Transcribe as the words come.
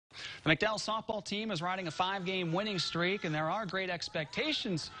The McDowell Softball team is riding a 5-game winning streak, and there are great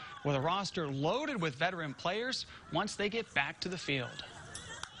expectations with a roster loaded with veteran players once they get back to the field.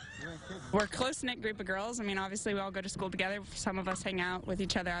 We're a close-knit group of girls. I mean, obviously we all go to school together. Some of us hang out with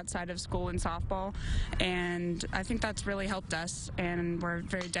each other outside of school in softball, and I think that's really helped us. And we're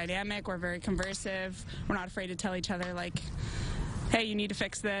very dynamic, we're very conversive. We're not afraid to tell each other, like, hey, you need to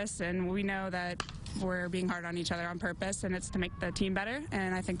fix this, and we know that we're being hard on each other on purpose, and it's to make the team better,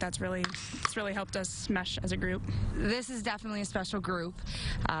 and I think it's really helped us mesh as a group. This is definitely a special group.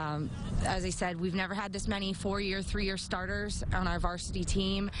 As I said, we've never had this many 4-year, 3-year starters on our varsity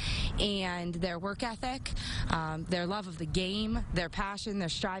team, and their work ethic, their love of the game, their passion, their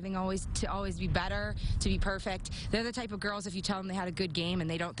striving to always be better, to be perfect. They're the type of girls, if you tell them they had a good game and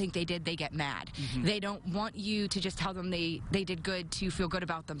they don't think they did, they get mad. They don't want you to just tell them they did good to feel good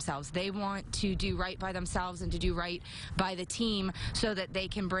about themselves. They want to do right by themselves and to do right by the team so that they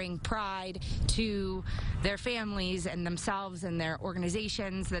can bring pride to their families and themselves and their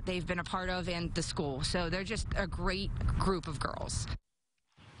organizations that they've been a part of and the school. So they're just a great group of girls.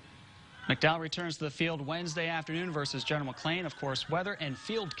 McDowell returns to the field Wednesday afternoon versus General McLean. Of course, weather and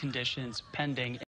field conditions pending.